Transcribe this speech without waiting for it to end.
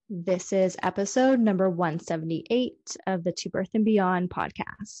This is episode number 178 of the To Birth and Beyond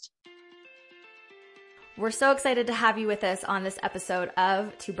podcast. We're so excited to have you with us on this episode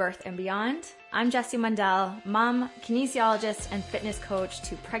of To Birth and Beyond. I'm Jessie Mundell, mom, kinesiologist, and fitness coach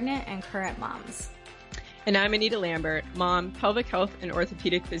to pregnant and current moms. And I'm Anita Lambert, mom, pelvic health, and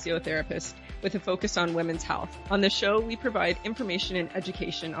orthopedic physiotherapist with a focus on women's health. On the show, we provide information and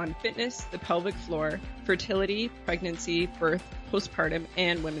education on fitness, the pelvic floor, fertility, pregnancy, birth, postpartum,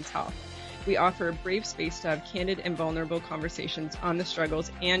 and women's health. We offer a brave space to have candid and vulnerable conversations on the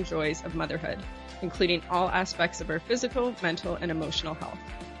struggles and joys of motherhood, including all aspects of our physical, mental, and emotional health.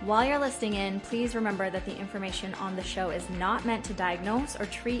 While you're listening in, please remember that the information on the show is not meant to diagnose or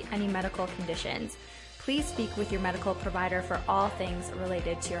treat any medical conditions. Please speak with your medical provider for all things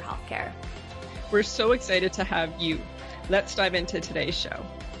related to your healthcare. We're so excited to have you. Let's dive into today's show.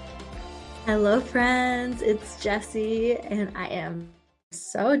 Hello, friends. It's Jessie, and I am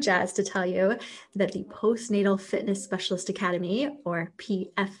so jazzed to tell you that the Postnatal Fitness Specialist Academy, or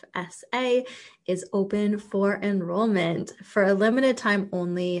PFSA, is open for enrollment for a limited time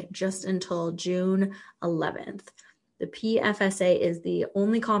only, just until June 11th. The PFSA is the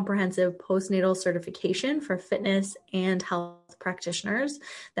only comprehensive postnatal certification for fitness and health practitioners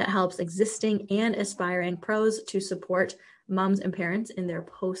that helps existing and aspiring pros to support moms and parents in their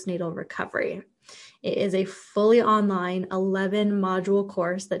postnatal recovery. It is a fully online 11-module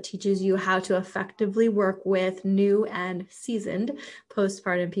course that teaches you how to effectively work with new and seasoned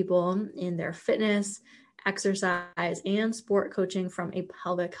postpartum people in their fitness, exercise, and sport coaching from a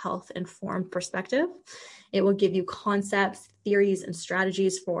pelvic health informed perspective. It will give you concepts, theories, and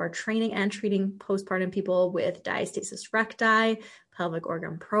strategies for training and treating postpartum people with diastasis recti, pelvic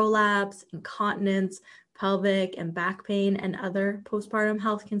organ prolapse, incontinence, pelvic and back pain, and other postpartum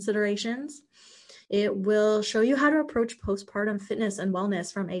health considerations. It will show you how to approach postpartum fitness and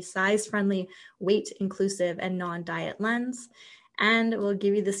wellness from a size-friendly, weight-inclusive, and non-diet lens. And it will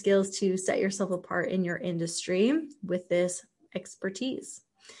give you the skills to set yourself apart in your industry with this expertise.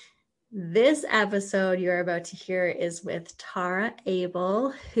 This episode you're about to hear is with Tara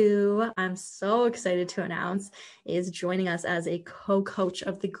Abel, who I'm so excited to announce is joining us as a co-coach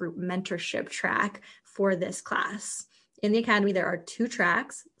of the group mentorship track for this class. In the Academy, there are 2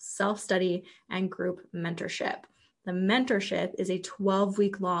 tracks, self-study and group mentorship. The mentorship is a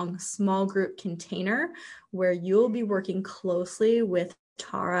 12-week-long small group container where you'll be working closely with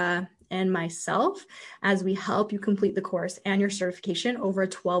Tara and myself as we help you complete the course and your certification over a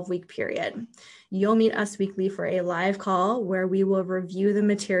 12-week period. You'll meet us weekly for a live call where we will review the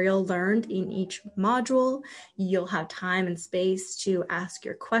material learned in each module. You'll have time and space to ask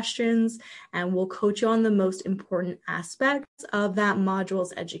your questions, and we'll coach you on the most important aspects of that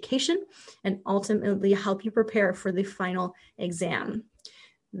module's education and ultimately help you prepare for the final exam.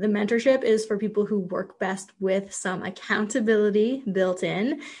 The mentorship is for people who work best with some accountability built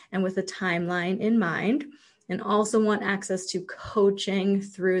in and with a timeline in mind, and also want access to coaching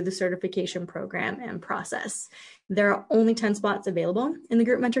through the certification program and process. There are only 10 spots available in the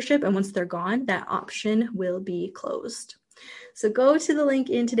group mentorship, and once they're gone, that option will be closed. So go to the link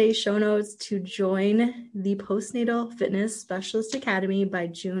in today's show notes to join the Postnatal Fitness Specialist Academy by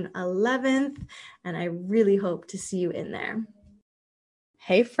June 11th, and I really hope to see you in there.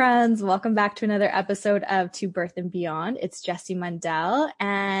 Hey friends, welcome back to another episode of To Birth and Beyond. It's Jessie Mundell,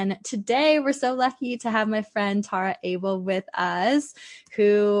 and today we're so lucky to have my friend Tara Abel with us,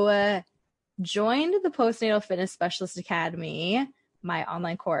 who joined the Postnatal Fitness Specialist Academy, my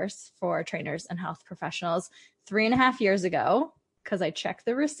online course for trainers and health professionals, 3.5 years ago, because I checked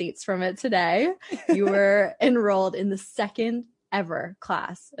the receipts from it today. You were enrolled in the second ever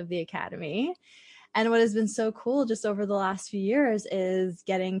class of the Academy. And what has been so cool just over the last few years is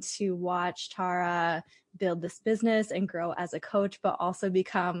getting to watch Tara build this business and grow as a coach, but also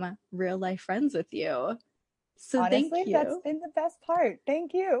become real life friends with you. So honestly, thank you. That's been the best part.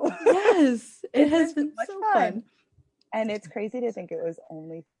 Thank you. Yes, it has been so fun. And it's crazy to think it was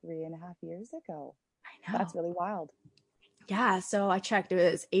only 3.5 years ago. I know. That's really wild. Yeah, so I checked.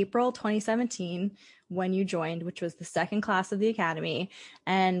 It was April 2017 when you joined, which was the second class of the Academy.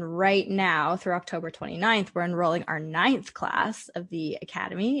 And right now, through October 29th, we're enrolling our 9th class of the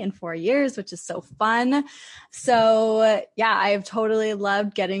Academy in 4 years, which is so fun. So yeah, I have totally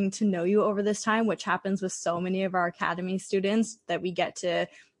loved getting to know you over this time, which happens with so many of our Academy students, that we get to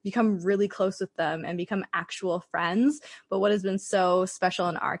become really close with them and become actual friends. But what has been so special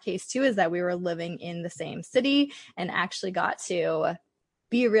in our case too is that we were living in the same city and actually got to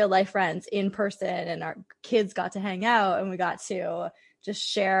be real life friends in person, and our kids got to hang out and we got to just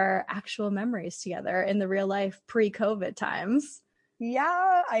share actual memories together in the real life pre-COVID times.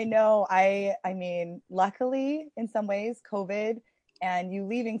 Yeah, I know. I mean, luckily in some ways COVID and you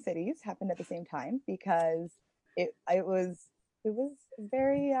leaving cities happened at the same time because it was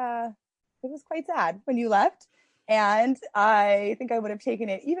very it was quite sad when you left. And I think I would have taken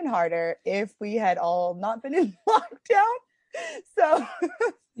it even harder if we had all not been in lockdown. So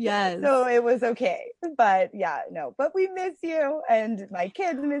Yes. so it was okay. But yeah, no, but we miss you and my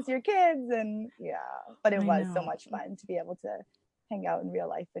kids miss your kids. And yeah, but it I was so know. much fun to be able to hang out in real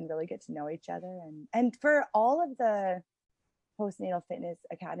life and really get to know each other. And for all of the postnatal fitness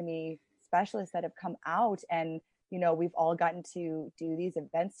academy specialists that have come out, and we've all gotten to do these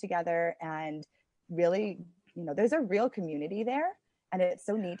events together, and really, there's a real community there. And it's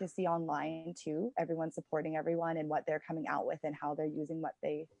so neat to see online too, everyone supporting everyone and what they're coming out with and how they're using what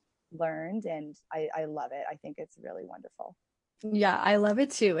they learned. And I love it. I think it's really wonderful. Yeah, I love it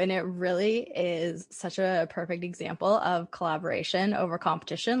too. And it really is such a perfect example of collaboration over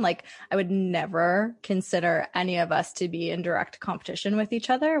competition. Like, I would never consider any of us to be in direct competition with each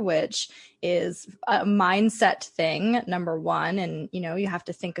other, which is a mindset thing, number one. And, you have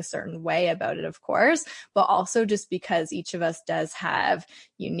to think a certain way about it, of course, but also just because each of us does have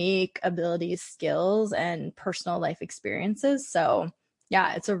unique abilities, skills, and personal life experiences. So,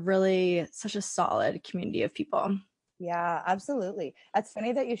 yeah, it's such a solid community of people. Yeah, absolutely. That's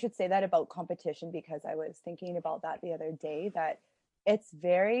funny that you should say that about competition, because I was thinking about that the other day, that it's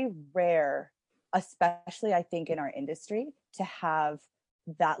very rare, especially I think in our industry, to have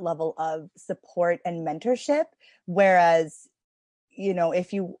that level of support and mentorship. Whereas,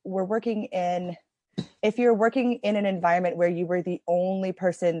 if you're working in an environment where you were the only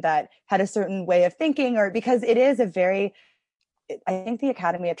person that had a certain way of thinking, or because it is a very, I think the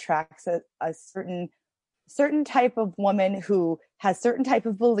academy attracts a certain type of woman who has certain type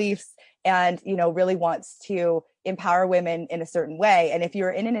of beliefs, and really wants to empower women in a certain way. And if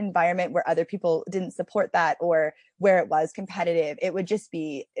you're in an environment where other people didn't support that, or where it was competitive, it would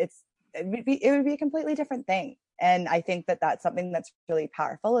be a completely different thing. And I think that that's something that's really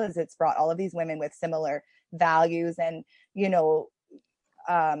powerful, is it's brought all of these women with similar values, and a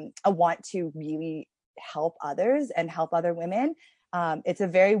want to really help others and help other women. It's a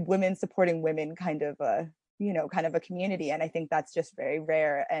very women supporting women kind of a community. And I think that's just very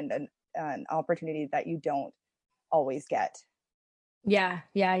rare, and an opportunity that you don't always get. Yeah,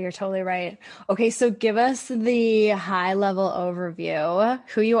 you're totally right. Okay, so give us the high level overview,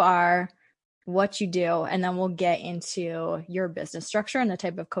 who you are, what you do, and then we'll get into your business structure and the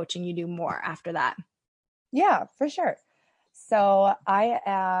type of coaching you do more after that. Yeah, for sure. So I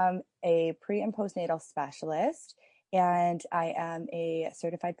am a pre and postnatal specialist, and I am a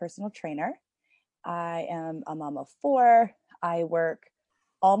certified personal trainer. I am a mom of four. I work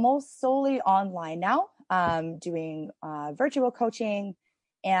almost solely online now, doing virtual coaching.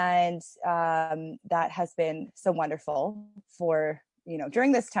 And that has been so wonderful for,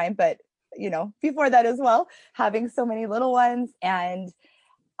 during this time, but, before that as well, having so many little ones. And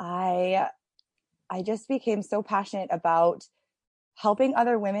I, I just became so passionate about helping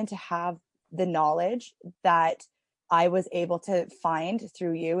other women to have the knowledge that I was able to find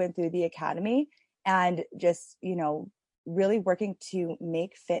through you and through the academy, and just, really working to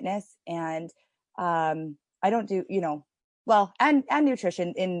make fitness and I don't do, well, and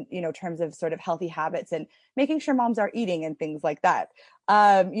nutrition in, terms of sort of healthy habits and making sure moms are eating and things like that.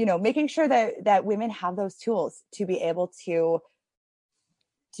 Making sure that women have those tools to be able to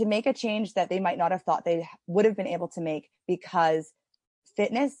make a change that they might not have thought they would have been able to make, because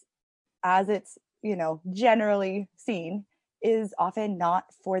fitness, as it's, generally seen, is often not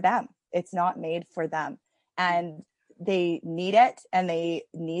for them. It's not made for them. And they need it, and they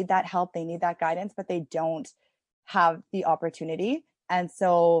need that help. They need that guidance, but they don't have the opportunity. And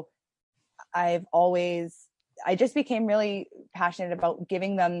so I just became really passionate about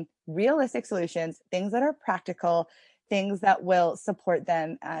giving them realistic solutions, things that are practical, things that will support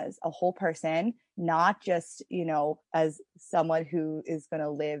them as a whole person, not just, as someone who is going to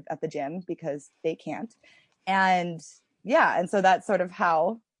live at the gym because they can't. And yeah, and so that's sort of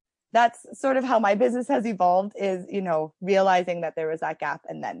how my business has evolved, is, realizing that there was that gap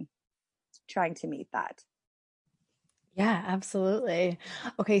and then trying to meet that. Yeah, absolutely.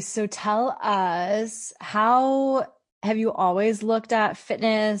 Okay, so tell us, how have you always looked at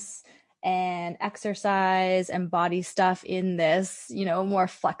fitness and exercise and body stuff in this, more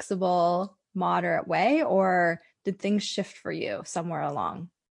flexible, moderate way, or did things shift for you somewhere along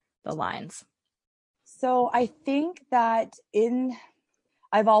the lines? So I think that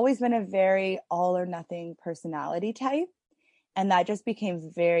I've always been a very all or nothing personality type. And that just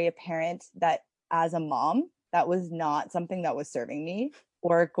became very apparent that as a mom, that was not something that was serving me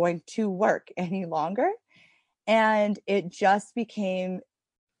or going to work any longer. And it just became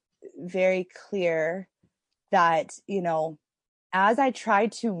very clear that, you know, as I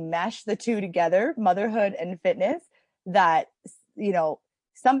tried to mesh the two together, motherhood and fitness, that, you know,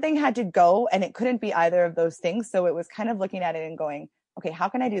 something had to go and it couldn't be either of those things. So it was kind of looking at it and going, okay, how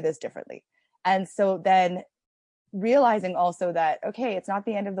can I do this differently? And so then realizing also that, okay, it's not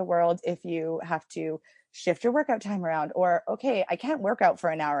the end of the world if you have to shift your workout time around, or, okay, I can't work out for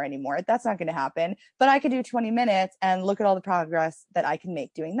an hour anymore. That's not going to happen, but I could do 20 minutes and look at all the progress that I can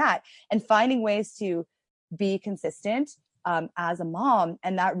make doing that, and finding ways to be consistent as a mom.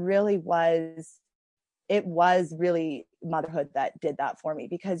 And that really was, it was really motherhood that did that for me,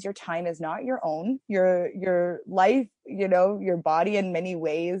 because your time is not your own. Your life, you know, your body in many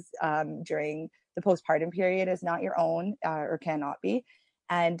ways during the postpartum period is not your own, or cannot be.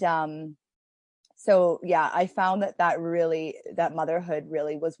 And so yeah, I found that motherhood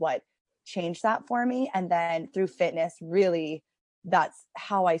really was what changed that for me. And then through fitness, really, that's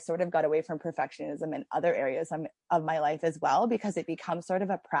how I sort of got away from perfectionism in other areas of my life as well, because it becomes sort of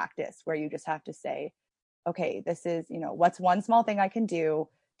a practice where you just have to say, okay, this is, you know, what's one small thing I can do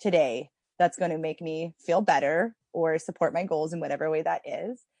today that's going to make me feel better or support my goals in whatever way that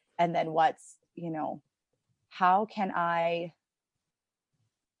is. And then what's, you know, how can I,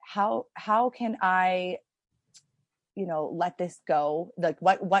 you know, let this go? Like,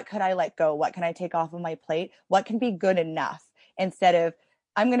 what could I let go? What can I take off of my plate? What can be good enough, instead of,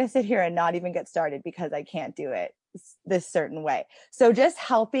 I'm going to sit here and not even get started because I can't do it this certain way. So just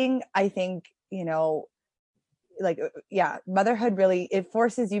helping, I think, you know, like, yeah, motherhood really, it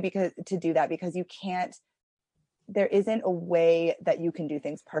forces you to do that, because you can't, there isn't a way that you can do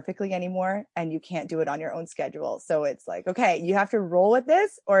things perfectly anymore, and you can't do it on your own schedule. So it's like, okay, you have to roll with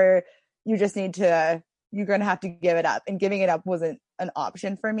this, or you just need to, you're going to have to give it up. And giving it up wasn't an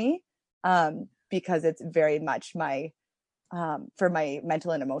option for me, because it's very much my, for my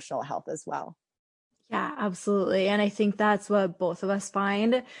mental and emotional health as well. Yeah, absolutely. And I think that's what both of us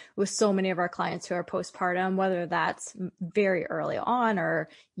find with so many of our clients who are postpartum, whether that's very early on or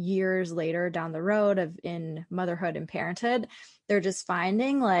years later down the road of in motherhood and parenthood. They're just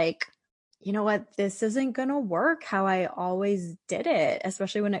finding like, you know what, this isn't going to work how I always did it,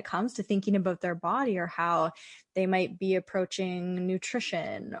 especially when it comes to thinking about their body or how they might be approaching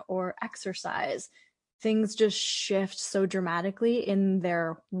nutrition or exercise. Things just shift so dramatically in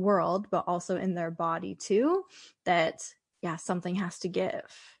their world, but also in their body too, that yeah, something has to give.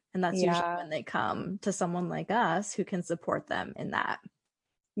 And that's usually when they come to someone like us who can support them in that.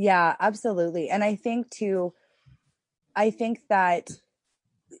 Yeah, absolutely. And I think that,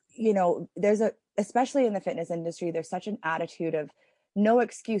 you know, especially in the fitness industry, there's such an attitude of no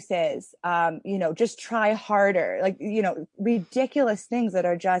excuses, you know, just try harder, like, you know, ridiculous things that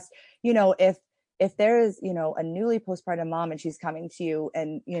are just, you know, if there is, you know, a newly postpartum mom and she's coming to you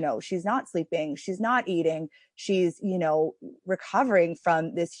and, you know, she's not sleeping, she's not eating, she's, you know, recovering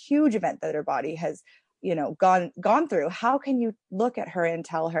from this huge event that her body has, you know, gone through, how can you look at her and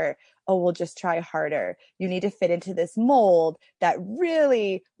tell her, oh, we'll just try harder. You need to fit into this mold that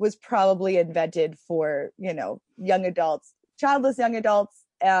really was probably invented for, you know, young adults, childless young adults,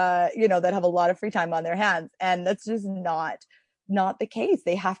 you know, that have a lot of free time on their hands. And that's just not the case.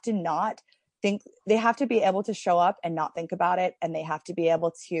 They have to not think, they have to be able to show up and not think about it. And they have to be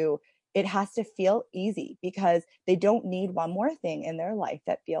able to, it has to feel easy, because they don't need one more thing in their life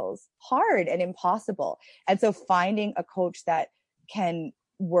that feels hard and impossible. And so finding a coach that can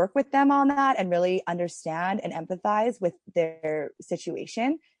work with them on that and really understand and empathize with their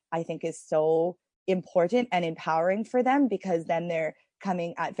situation, I think is so important and empowering for them, because then they're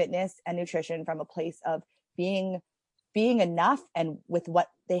coming at fitness and nutrition from a place of being enough, and with what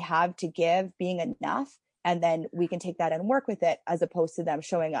they have to give, being enough. And then we can take that and work with it, as opposed to them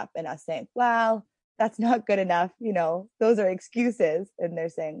showing up and us saying, well, that's not good enough. You know, those are excuses. And they're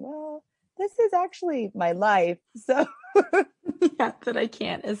saying, well, this is actually my life. So yeah, that I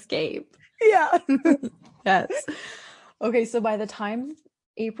can't escape. Yeah. Yes. Okay. So by the time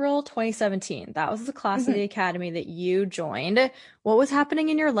April 2017, that was the class of the academy that you joined. What was happening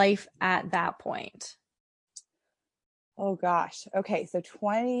in your life at that point? Oh gosh. Okay. So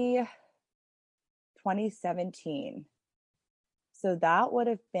 2017. So that would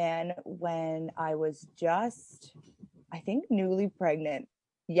have been when I was just, I think, newly pregnant.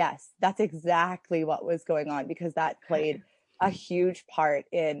 Yes, that's exactly what was going on, because that played a huge part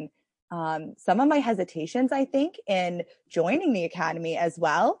in some of my hesitations, I think, in joining the academy as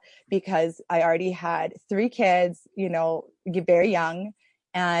well, because I already had 3 kids, you know, very young.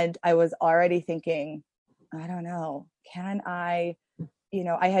 And I was already thinking, I don't know, can I,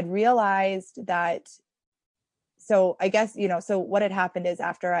 I had realized that, so I guess, so what had happened is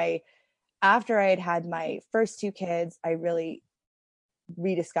after I had my first two kids, I really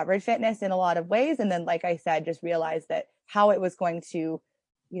rediscovered fitness in a lot of ways. And then, like I said, just realized that how it was going to,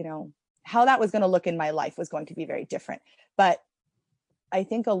 how that was going to look in my life was going to be very different. But I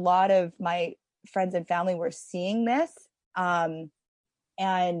think a lot of my friends and family were seeing this. And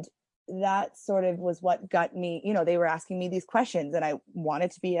that sort of was what got me, they were asking me these questions, and I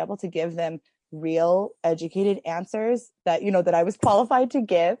wanted to be able to give them real educated answers that, that I was qualified to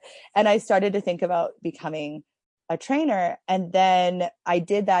give. And I started to think about becoming a trainer. And then I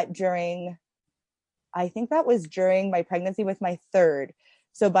did that I think that was during my pregnancy with my third.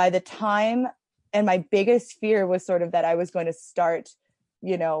 So by the time, and my biggest fear was sort of that I was going to start,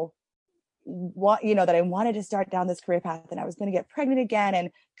 that I wanted to start down this career path, and I was going to get pregnant again, and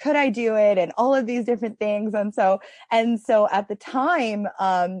could I do it, and all of these different things. And so at the time,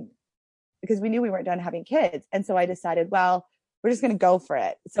 because we knew we weren't done having kids. And so I decided, well, we're just going to go for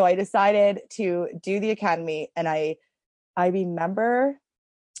it. So I decided to do the academy. And I remember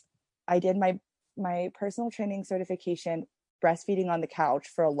I did my personal training certification breastfeeding on the couch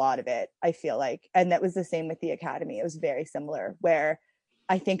for a lot of it, I feel like. And that was the same with the academy. It was very similar, where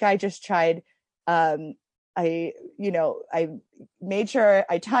I think I just tried, I made sure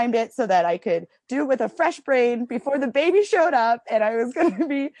I timed it so that I could do it with a fresh brain before the baby showed up, and I was going to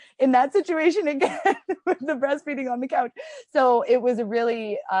be in that situation again with the breastfeeding on the couch. So it was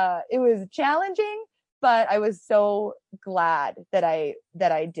really, it was challenging, but I was so glad that I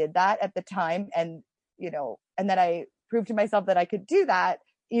did that at the time. And, and that I proved to myself that I could do that,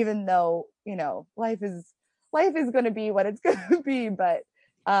 even though, life is going to be what it's going to be. But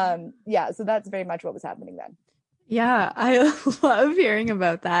so that's very much what was happening then. Yeah, I love hearing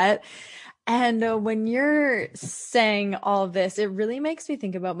about that. And when you're saying all of this, it really makes me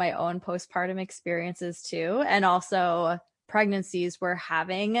think about my own postpartum experiences too. And also pregnancies where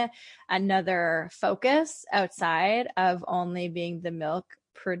having another focus outside of only being the milk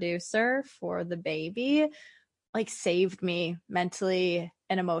producer for the baby, like, saved me mentally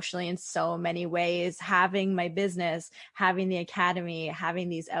and emotionally in so many ways. Having my business, having the academy, having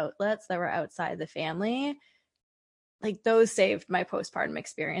these outlets that were outside the family, like, those saved my postpartum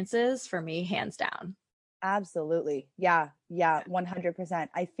experiences for me, hands down. Absolutely. Yeah. 100%.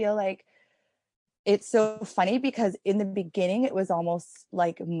 I feel like it's so funny because in the beginning, it was almost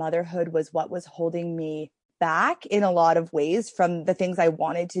like motherhood was what was holding me back in a lot of ways from the things I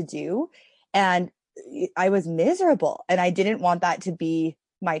wanted to do. And I was miserable, and I didn't want that to be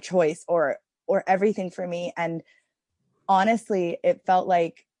my choice or everything for me. And honestly, it felt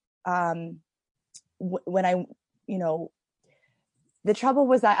like, when I, the trouble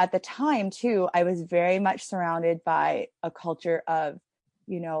was that at the time too, I was very much surrounded by a culture of,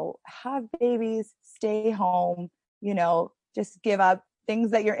 have babies, stay home, just give up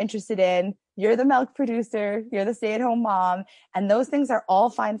things that you're interested in. You're the milk producer, you're the stay-at-home mom. And those things are all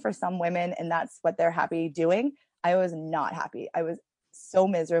fine for some women, and that's what they're happy doing. I was not happy. I was so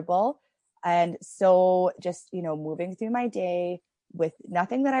miserable, and so just, moving through my day with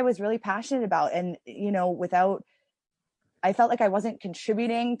nothing that I was really passionate about. And, I felt like I wasn't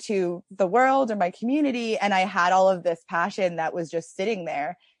contributing to the world or my community. And I had all of this passion that was just sitting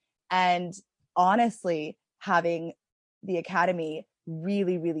there. And honestly, having the academy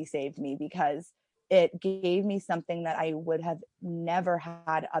really, really saved me, because it gave me something that I would have never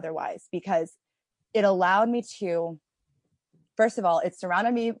had otherwise, because it allowed me to, first of all, it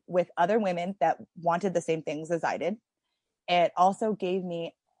surrounded me with other women that wanted the same things as I did. It also gave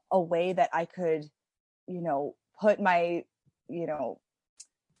me a way that I could, put my,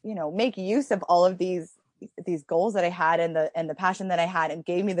 make use of all of these goals that I had, and the passion that I had, and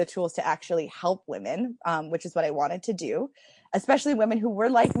gave me the tools to actually help women, which is what I wanted to do, especially women who were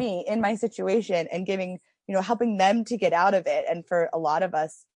like me in my situation, and giving, helping them to get out of it. And for a lot of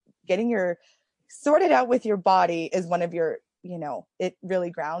us, getting sorted out with your body is one of your, it really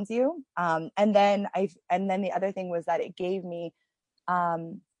grounds you. And then the other thing was that it gave me,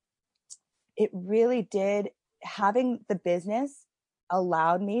 it really did, having the business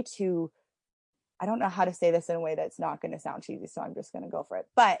allowed me to, I don't know how to say this in a way that's not going to sound cheesy, so I'm just going to go for it.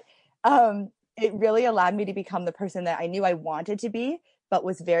 But it really allowed me to become the person that I knew I wanted to be, but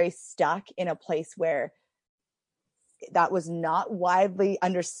was very stuck in a place where that was not widely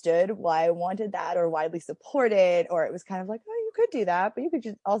understood why I wanted that, or widely supported, or it was kind of like, oh, you could do that, but you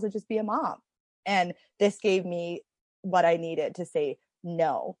could also just be a mom. And this gave me what I needed to say,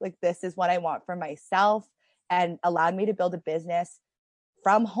 no, like, this is what I want for myself, and allowed me to build a business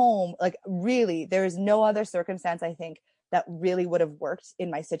from home. Like really, there is no other circumstance I think that really would have worked in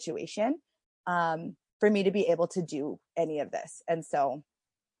my situation for me to be able to do any of this. And so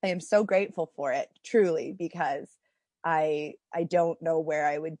I am so grateful for it, truly, because I don't know where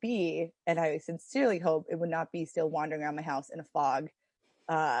I would be, and I sincerely hope it would not be still wandering around my house in a fog,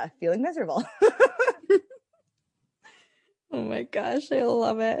 feeling miserable. Oh my gosh, I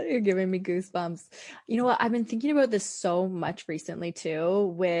love it. You're giving me goosebumps. You know what? I've been thinking about this so much recently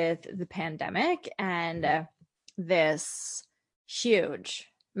too with the pandemic and this huge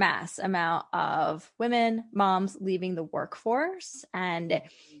mass amount of women, moms leaving the workforce. And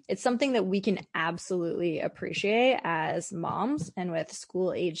it's something that we can absolutely appreciate as moms and with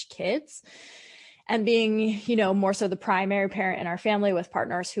school age kids. And being, you know, more so the primary parent in our family with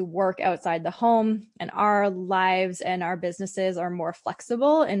partners who work outside the home, and our lives and our businesses are more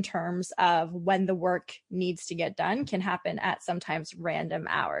flexible in terms of when the work needs to get done can happen at sometimes random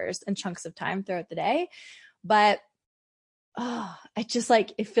hours and chunks of time throughout the day. But it just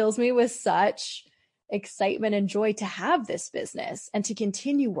like, it fills me with such excitement and joy to have this business and to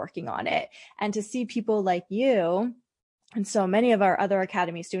continue working on it, and to see people like you and so many of our other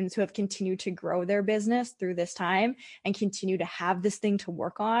academy students who have continued to grow their business through this time and continue to have this thing to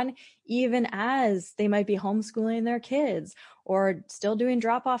work on, even as they might be homeschooling their kids or still doing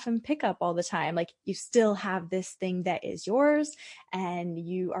drop off and pickup all the time. Like, you still have this thing that is yours, and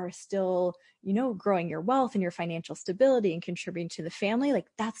you are still, you know, growing your wealth and your financial stability and contributing to the family. Like,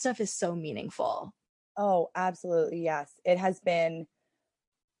 that stuff is so meaningful. Oh, absolutely. Yes. It has been,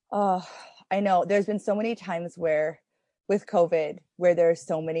 oh, I know there's been so many times where with COVID, where there's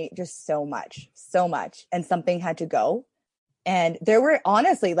so many, just so much, and something had to go. And there were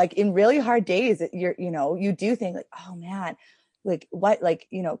honestly, like in really hard days, you do think like, oh man, like what, like,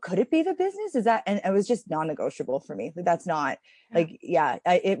 could it be the business? Is that, and it was just non-negotiable for me. Like, that's not like, yeah,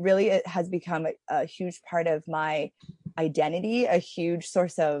 it has become a huge part of my identity, a huge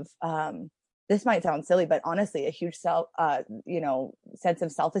source of, this might sound silly, but honestly, a huge sense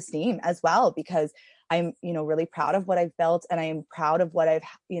of self-esteem as well, because I'm, really proud of what I've built, and I am proud of what I've,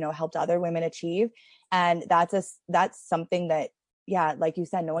 helped other women achieve. And that's something that, yeah, like you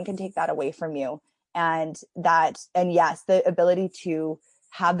said, no one can take that away from you. And yes, the ability to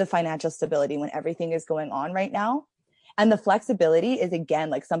have the financial stability when everything is going on right now. And the flexibility is, again,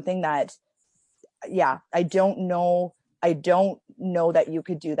 like something that, yeah, I don't know that you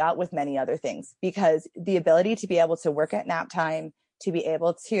could do that with many other things, because the ability to be able to work at nap time, to be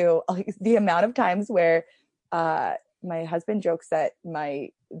able to, the amount of times where my husband jokes that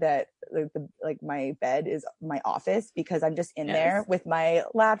my bed is my office, because I'm just in there with my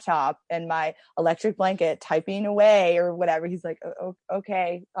laptop and my electric blanket typing away or whatever. He's like,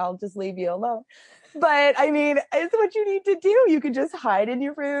 okay, I'll just leave you alone. But I mean, it's what you need to do. You could just hide in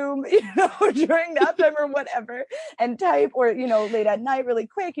your room, during nap time or whatever, and type, or, late at night really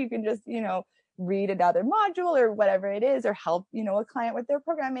quick, you can just, read another module or whatever it is, or help, a client with their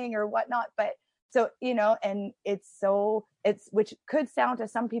programming or whatnot. But so, and which could sound to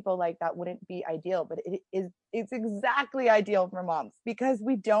some people like that wouldn't be ideal, but it's exactly ideal for moms, because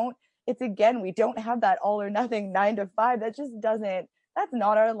we don't have that all or nothing 9 to 5. That just doesn't, that's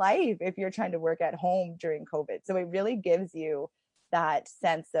not our life if you're trying to work at home during COVID. So it really gives you that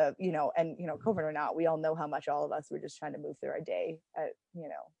sense of, and, COVID or not, we all know how much all of us were just trying to move through our day,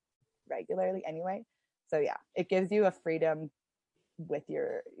 regularly anyway. So yeah, it gives you a freedom with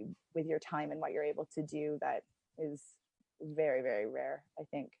your time and what you're able to do that is very, very rare, I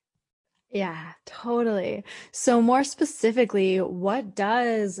think. Yeah, totally. So more specifically, what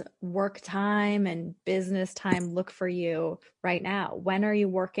does work time and business time look for you right now? When are you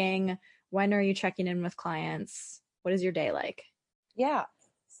working? When are you checking in with clients? What is your day like? Yeah.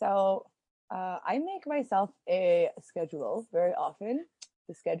 So I make myself a schedule very often.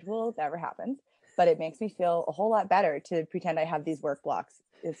 The schedule never happens, but it makes me feel a whole lot better to pretend I have these work blocks.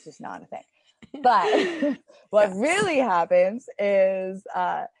 It's just not a thing. But what really happens is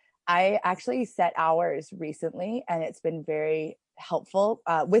I actually set hours recently, and it's been very helpful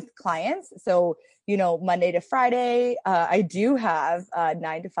with clients. So, Monday to Friday, I do have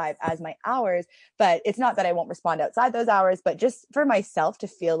 9 to 5 as my hours, but it's not that I won't respond outside those hours, but just for myself to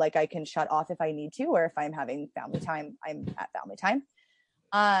feel like I can shut off if I need to, or if I'm having family time, I'm at family time.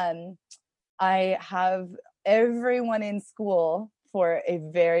 I have everyone in school for a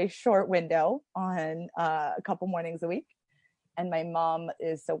very short window on a couple mornings a week. And my mom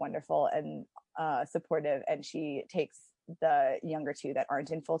is so wonderful and supportive, and she takes the younger two that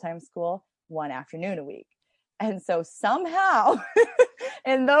aren't in full-time school one afternoon a week. And so somehow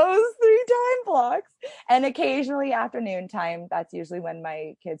in those 3 time blocks, and occasionally afternoon time, that's usually when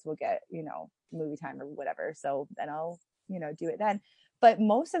my kids will get, movie time or whatever. So then I'll, do it then. But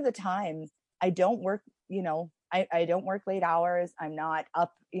most of the time I don't work, I don't work late hours. I'm not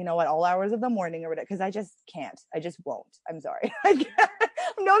up, at all hours of the morning or whatever, because I just can't. I just won't. I'm sorry. I can't.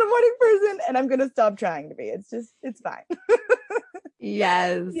 I'm not a morning person, and I'm going to stop trying to be. It's fine.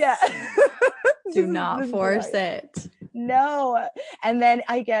 Yes. Yeah. Do not force it. No. And then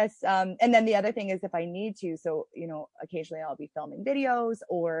I guess, and then the other thing is if I need to, so, occasionally I'll be filming videos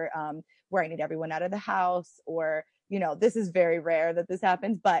or where I need everyone out of the house or, this is very rare that this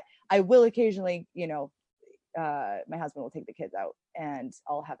happens, but I will occasionally, my husband will take the kids out and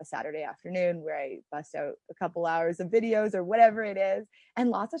I'll have a Saturday afternoon where I bust out a couple hours of videos or whatever it is. And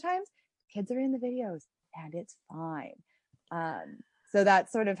lots of times kids are in the videos and it's fine. So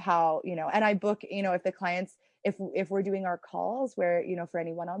that's sort of how, and I book, if the clients, if we're doing our calls where, for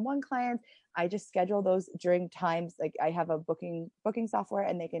any one-on-one clients, I just schedule those during times, like I have a booking software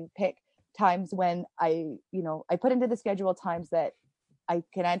and they can pick times when I put into the schedule times that I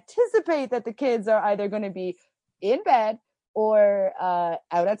can anticipate that the kids are either going to be in bed or out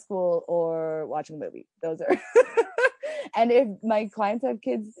at school or watching a movie. Those are, and if my clients have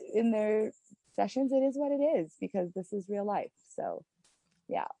kids in their sessions, it is what it is because this is real life. So,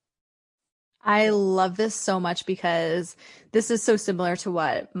 yeah. I love this so much because this is so similar to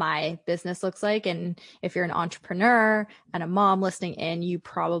what my business looks like. And if you're an entrepreneur and a mom listening in, you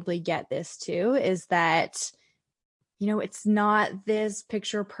probably get this too, is that it's not this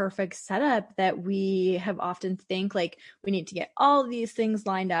picture perfect setup that we have often think like we need to get all of these things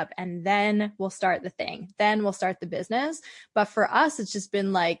lined up and then we'll start the thing. Then we'll start the business. But for us, it's just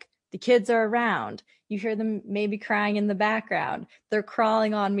been like the kids are around. You hear them maybe crying in the background. They're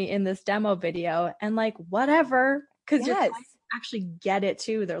crawling on me in this demo video and like, whatever. Because your clients actually get it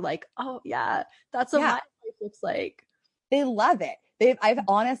too. They're like, oh yeah, that's what my life looks like. They love it. I've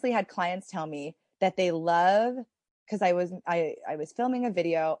honestly had clients tell me that they love, because I was filming a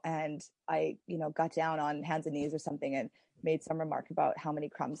video and I, got down on hands and knees or something and made some remark about how many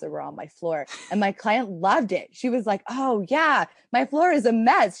crumbs there were on my floor. And my client loved it. She was like, oh yeah, my floor is a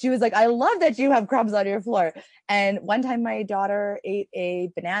mess. She was like, I love that you have crumbs on your floor. And one time my daughter ate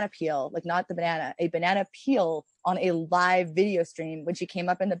a banana peel, like not the banana, a banana peel on a live video stream when she came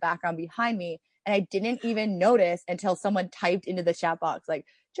up in the background behind me. And I didn't even notice until someone typed into the chat box, like,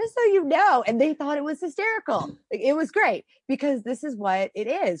 just so you know, and they thought it was hysterical. Like, it was great because this is what it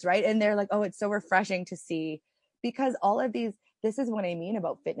is, right? And they're like, oh, it's so refreshing to see, because all of these, this is what I mean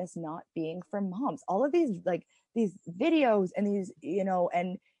about fitness not being for moms. All of these, like these videos and these,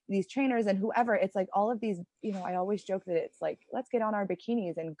 and these trainers and whoever, it's like all of these, I always joke that it's like, let's get on our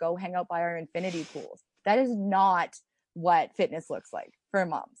bikinis and go hang out by our infinity pools. That is not what fitness looks like for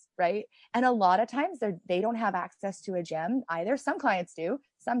moms, right? And a lot of times they don't have access to a gym either. Some clients do,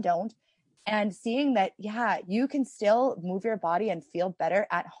 some don't. And seeing that, yeah, you can still move your body and feel better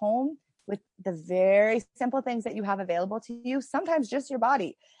at home with the very simple things that you have available to you, sometimes just your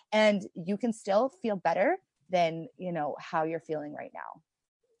body, and you can still feel better than, how you're feeling right now.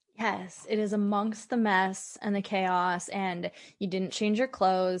 Yes, it is amongst the mess and the chaos, and you didn't change your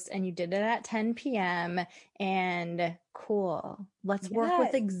clothes and you did it at 10 p.m. and cool. Let's work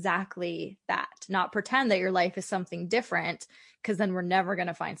with exactly that. Not pretend that your life is something different, because then we're never going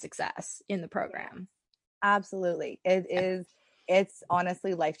to find success in the program. Absolutely. It is. It's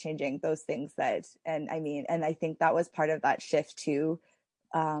honestly life-changing, those things and I think that was part of that shift too.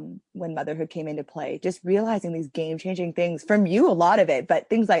 When motherhood came into play, just realizing these game-changing things from you, a lot of it, but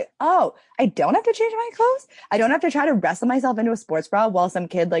things like, oh, I don't have to change my clothes. I don't have to try to wrestle myself into a sports bra while some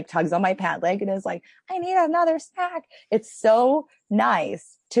kid like tugs on my pant leg and is like, I need another snack. It's so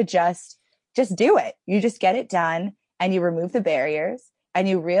nice to just do it. You just get it done and you remove the barriers and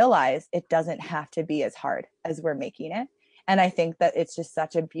you realize it doesn't have to be as hard as we're making it. And I think that it's just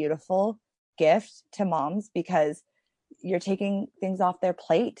such a beautiful gift to moms because you're taking things off their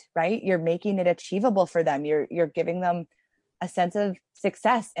plate, right? You're making it achievable for them. You're giving them a sense of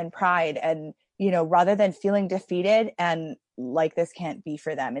success and pride and, rather than feeling defeated and like this can't be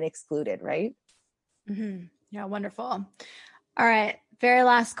for them and excluded, right? Mm-hmm. Yeah, wonderful. All right. Very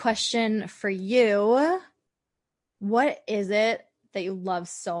last question for you. What is it that you love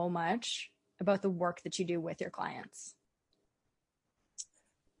so much about the work that you do with your clients?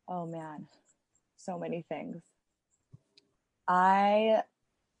 Oh man, so many things. I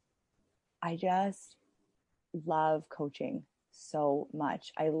just love coaching so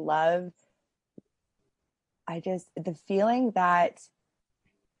much. The feeling that,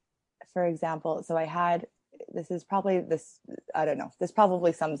 for example, so I had I don't know, this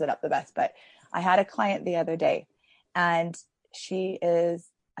probably sums it up the best, but I had a client the other day, and she is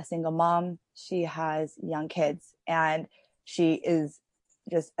a single mom. She has young kids, and she is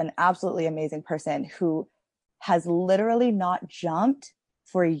just an absolutely amazing person who has literally not jumped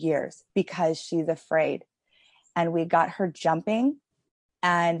for years because she's afraid. And we got her jumping,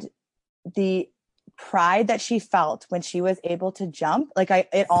 and the pride that she felt when she was able to jump,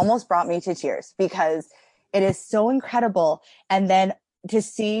 it almost brought me to tears, because it is so incredible. And then to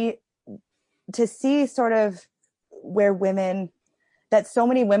see sort of where that so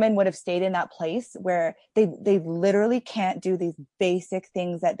many women would have stayed in that place where they literally can't do these basic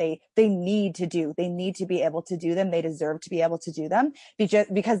things that they need to do. They need to be able to do them. They deserve to be able to do them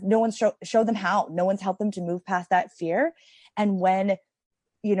because no one's showed them how. No one's helped them to move past that fear. And when,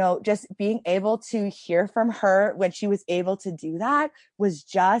 just being able to hear from her when she was able to do that was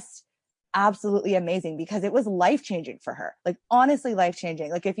just absolutely amazing, because it was life-changing for her. Like, honestly,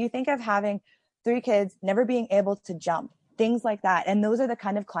 life-changing. Like, if you think of having 3 kids, never being able to jump, things like that. And those are the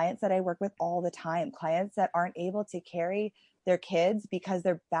kind of clients that I work with all the time. Clients that aren't able to carry their kids because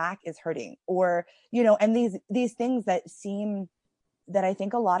their back is hurting, or, and these things that I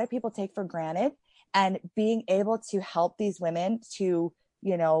think a lot of people take for granted, and being able to help these women to,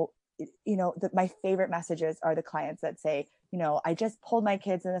 my favorite messages are the clients that say, I just pulled my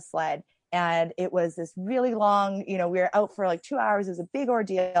kids in a sled, and it was this really long, we were out for like 2 hours. It was a big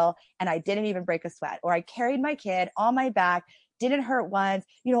ordeal, and I didn't even break a sweat. Or I carried my kid on my back, didn't hurt once,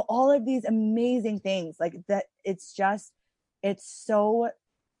 all of these amazing things like that. It's so,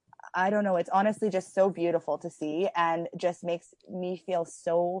 I don't know. It's honestly just so beautiful to see, and just makes me feel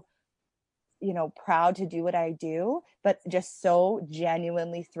so, proud to do what I do, but just so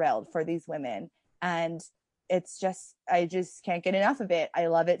genuinely thrilled for these women. And I just can't get enough of it. I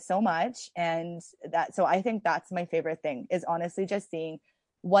love it so much. And so I think that's my favorite thing, is honestly just seeing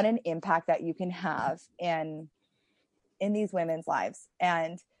what an impact that you can have in these women's lives.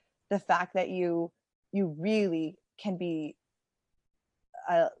 And the fact that you really can be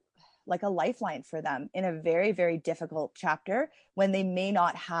like a lifeline for them in a very, very difficult chapter, when they may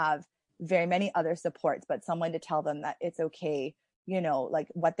not have very many other supports, but someone to tell them that it's okay, like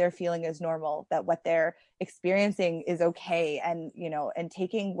what they're feeling is normal, that what they're experiencing is okay. And, and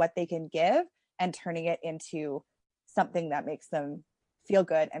taking what they can give and turning it into something that makes them feel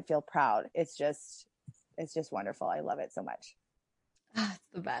good and feel proud. It's just wonderful. I love it so much. It's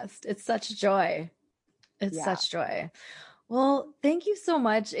the best. It's such joy. It's such joy. Well, thank you so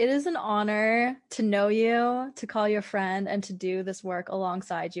much. It is an honor to know you, to call you a friend, and to do this work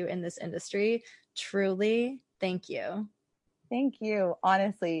alongside you in this industry. Truly, thank you. Thank you.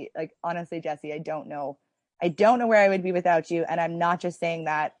 Honestly, Jessie, I don't know where I would be without you. And I'm not just saying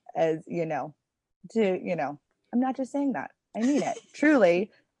that as, I'm not just saying that. I mean it,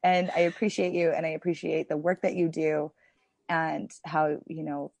 truly. And I appreciate you, and I appreciate the work that you do, and how,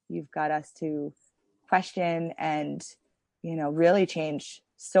 you've got us to question and, really change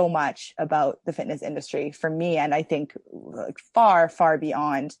so much about the fitness industry for me. And I think like far, far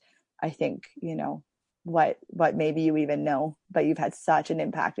beyond, I think, what maybe you even know, but you've had such an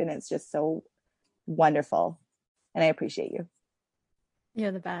impact, and it's just so wonderful. And I appreciate you.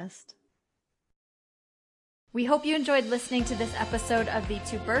 You're the best. We hope you enjoyed listening to this episode of the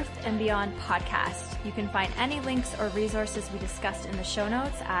To Birth and Beyond podcast. You can find any links or resources we discussed in the show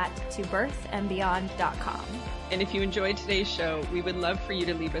notes at tobirthandbeyond.com. And if you enjoyed today's show, we would love for you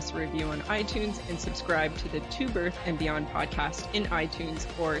to leave us a review on iTunes and subscribe to the To Birth and Beyond podcast in iTunes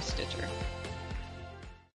or Stitcher.